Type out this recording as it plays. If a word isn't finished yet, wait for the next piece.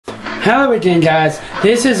Hello again, guys.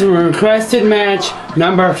 This is requested match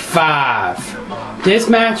number 5. This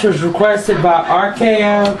match was requested by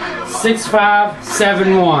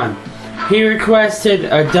RKO6571. He requested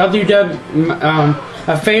a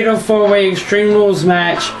a Fatal 4-Way Extreme Rules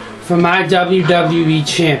match for my WWE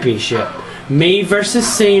Championship. Me versus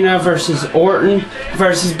Cena versus Orton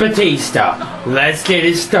versus Batista. Let's get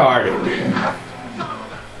it started.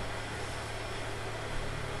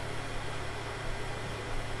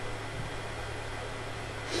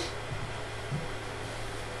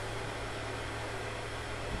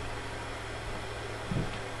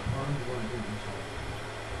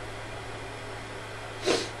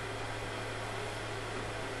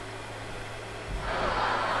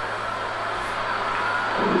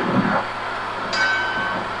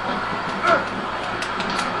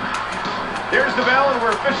 There's the bell, and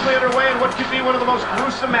we're officially underway in what could be one of the most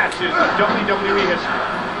gruesome matches in WWE history.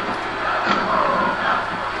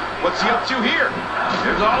 What's he up to here?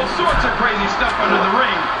 There's all sorts of crazy stuff under the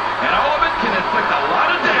ring, and all of it can inflict a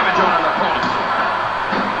lot of damage on an opponent.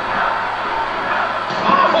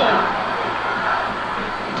 Oh!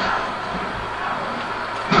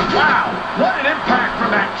 Wow, what an impact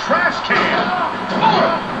from that trash can!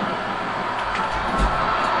 Oh!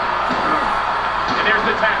 And there's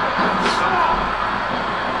the tackle.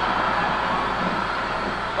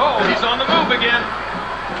 Oh, he's on the move again.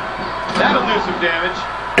 That'll do some damage.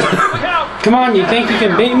 Look out! Come on, you think you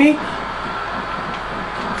can beat me?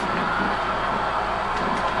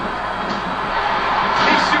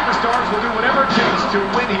 These superstars will do whatever it takes to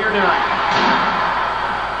win here tonight.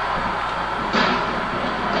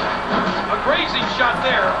 A grazing shot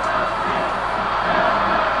there.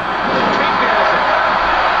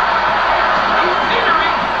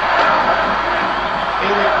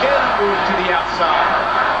 And again move to the outside.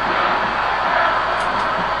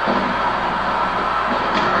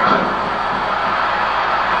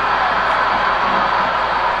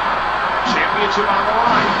 Championship on the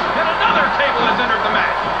line. And another table has entered the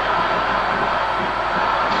match.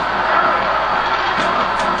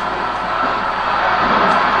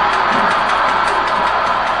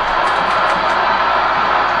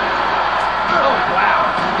 Oh, wow.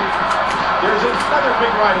 There's another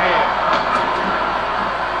big right hand.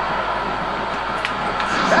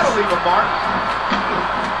 That'll leave a mark.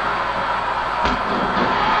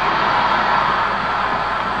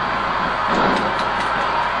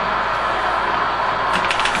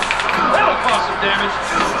 That'll cause some damage.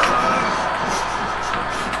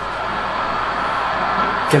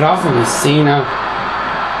 Get off of me, Cena.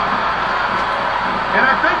 And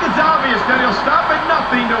I think it's obvious that he'll stop at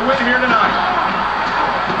nothing to win here tonight.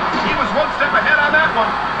 He was one step ahead on that one.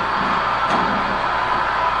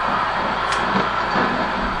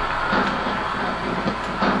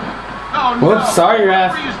 Oh, no. Whoops, sorry,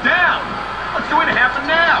 ref. He's down. What's going to happen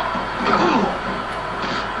now?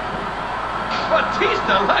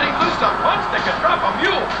 Batista letting loose a punch that could drop a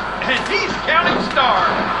mule, and he's counting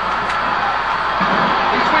stars.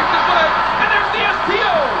 He sweeps his leg, and there's the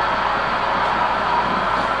STO.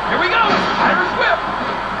 Here we go, Irish whip.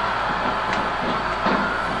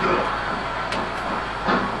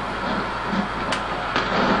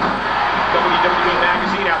 WWE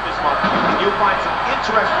Magazine out this month, and you'll find some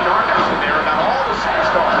interesting articles in there about all the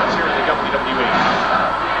superstars here in the WWE.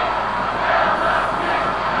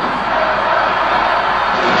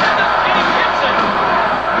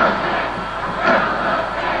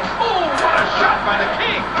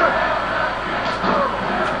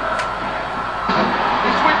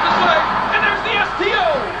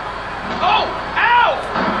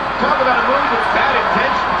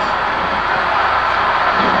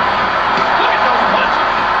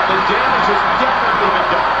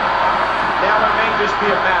 Just be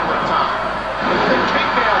a matter of time. The king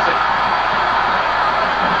nails it.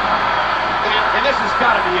 And this has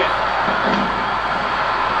got to be it.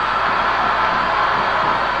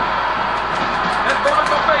 That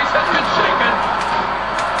vertical face has been shaken.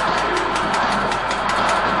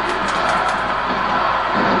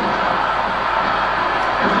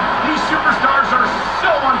 These superstars are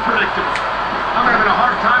so unpredictable. I'm having a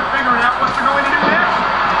hard time figuring out what they're going to do next.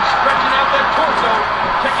 Stretching out that torso,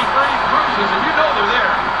 checking for any bruises, and you know they're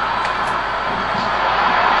there.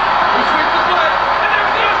 He sweeps his leg, and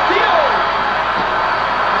there's the STO!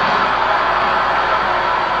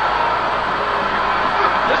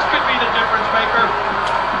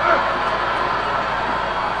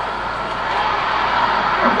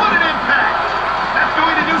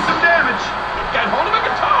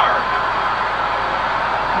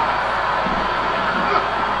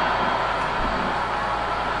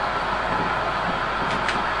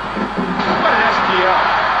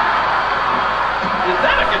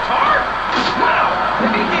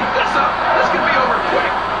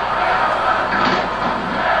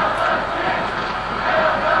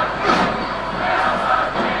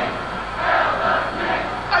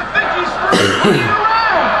 turning it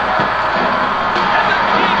around. And the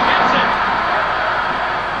King hits it.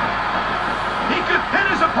 He could pin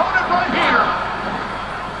his opponent right here.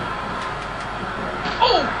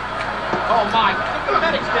 Oh! Oh my, look at the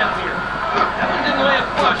medics down here. That one didn't land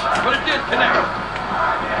flush, but it did connect.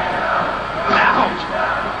 Ouch!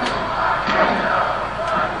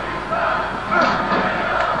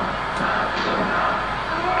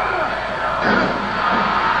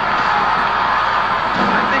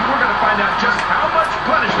 I think we're going to find out just how much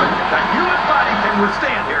punishment the human body can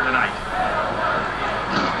withstand here tonight.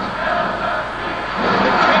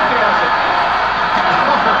 The King nails it.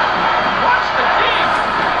 Watch the King!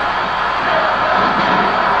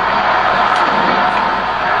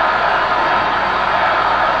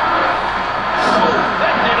 Oh,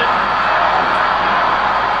 that did it.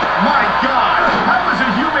 My God, how is a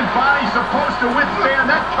human body supposed to withstand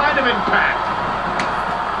that kind of impact?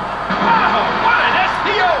 Wow, what an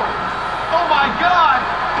STO! Oh my God!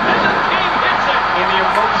 And the King hits it! In the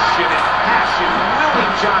emotion and passion,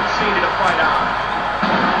 willing John Cena to fight on.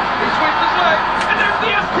 He swings his leg, and there's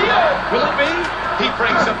the STO! Will it be? He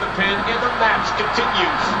breaks up the pin, and the match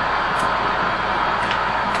continues.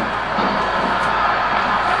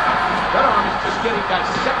 That arm is just getting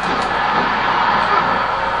dissected.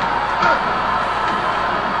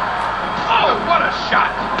 Oh, what a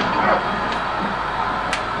shot!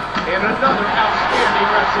 And another outstanding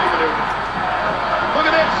wrestling maneuver. Look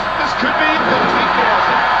at this. This could be the King nails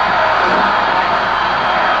it.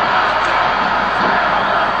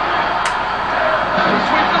 He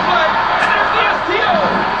swings his leg, and there's the STO!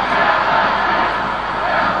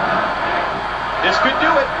 This could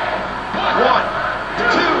do it. 1,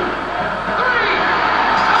 2,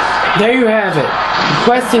 3. There you have it.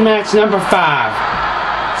 Requesting match number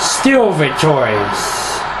 5. Still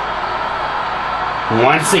victorious.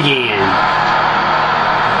 Once again.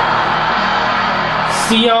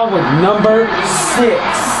 See y'all with number 6.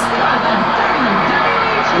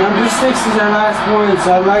 Number 6 is our last one,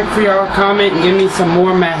 so I'd like for y'all to comment and give me some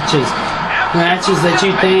more matches. Matches that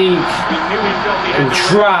you think and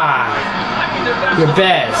try your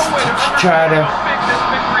best to try to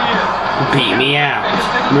beat me out.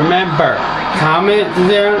 Remember, comment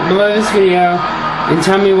down below this video and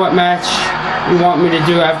tell me what match you want me to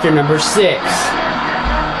do after number 6.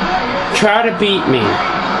 Try to beat me.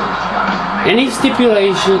 Any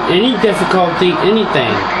stipulation, any difficulty,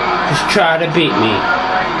 anything. Just try to beat me.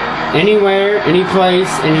 Anywhere, any place,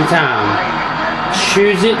 anytime.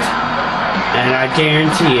 Choose it, and I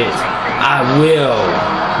guarantee it, I will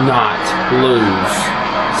not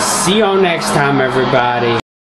lose. See y'all next time, everybody.